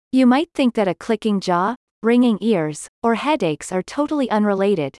You might think that a clicking jaw, ringing ears, or headaches are totally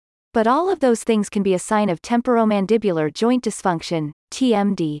unrelated, but all of those things can be a sign of temporomandibular joint dysfunction,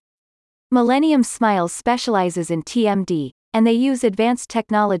 TMD. Millennium Smiles specializes in TMD, and they use advanced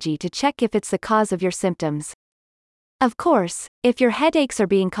technology to check if it's the cause of your symptoms. Of course, if your headaches are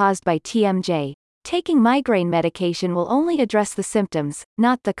being caused by TMJ, taking migraine medication will only address the symptoms,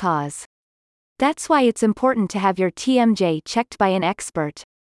 not the cause. That's why it's important to have your TMJ checked by an expert.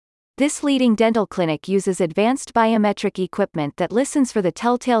 This leading dental clinic uses advanced biometric equipment that listens for the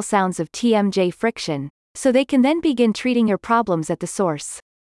telltale sounds of TMJ friction, so they can then begin treating your problems at the source.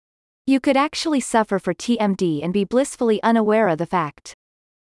 You could actually suffer for TMD and be blissfully unaware of the fact.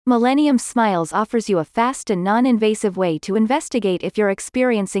 Millennium Smiles offers you a fast and non-invasive way to investigate if you're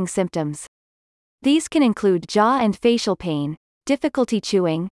experiencing symptoms. These can include jaw and facial pain, difficulty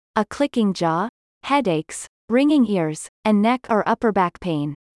chewing, a clicking jaw, headaches, ringing ears, and neck or upper back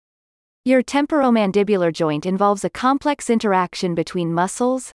pain. Your temporomandibular joint involves a complex interaction between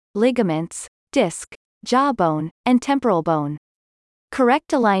muscles, ligaments, disc, jawbone, and temporal bone.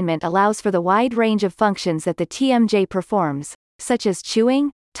 Correct alignment allows for the wide range of functions that the TMJ performs, such as chewing,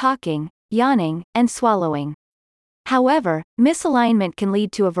 talking, yawning, and swallowing. However, misalignment can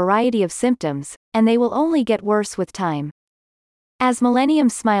lead to a variety of symptoms, and they will only get worse with time. As Millennium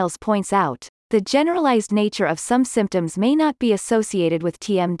Smiles points out, the generalized nature of some symptoms may not be associated with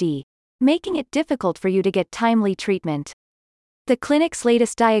TMD, making it difficult for you to get timely treatment. The clinic's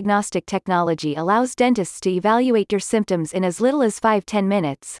latest diagnostic technology allows dentists to evaluate your symptoms in as little as 5-10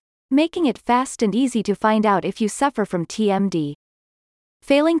 minutes, making it fast and easy to find out if you suffer from TMD.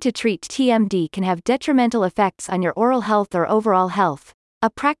 Failing to treat TMD can have detrimental effects on your oral health or overall health, a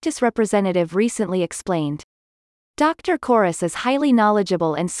practice representative recently explained. Dr. Corus is highly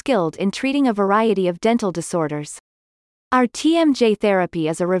knowledgeable and skilled in treating a variety of dental disorders. Our TMJ therapy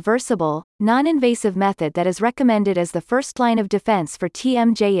is a reversible, non-invasive method that is recommended as the first line of defense for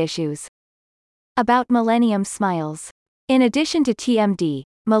TMJ issues. About Millennium Smiles. In addition to TMD,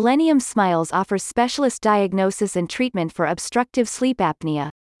 Millennium Smiles offers specialist diagnosis and treatment for obstructive sleep apnea,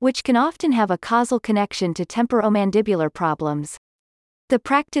 which can often have a causal connection to temporomandibular problems. The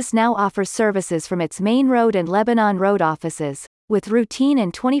practice now offers services from its Main Road and Lebanon Road offices, with routine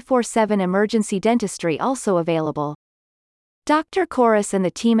and 24/7 emergency dentistry also available. Dr. Corus and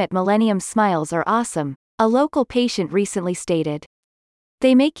the team at Millennium Smiles are awesome, a local patient recently stated.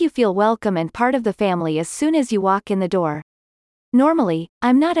 They make you feel welcome and part of the family as soon as you walk in the door. Normally,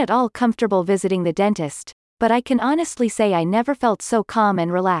 I'm not at all comfortable visiting the dentist, but I can honestly say I never felt so calm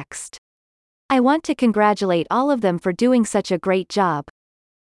and relaxed. I want to congratulate all of them for doing such a great job.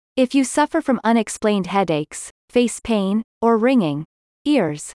 If you suffer from unexplained headaches, face pain, or ringing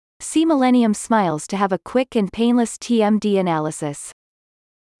ears, see Millennium Smiles to have a quick and painless TMD analysis.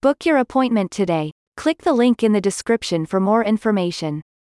 Book your appointment today. Click the link in the description for more information.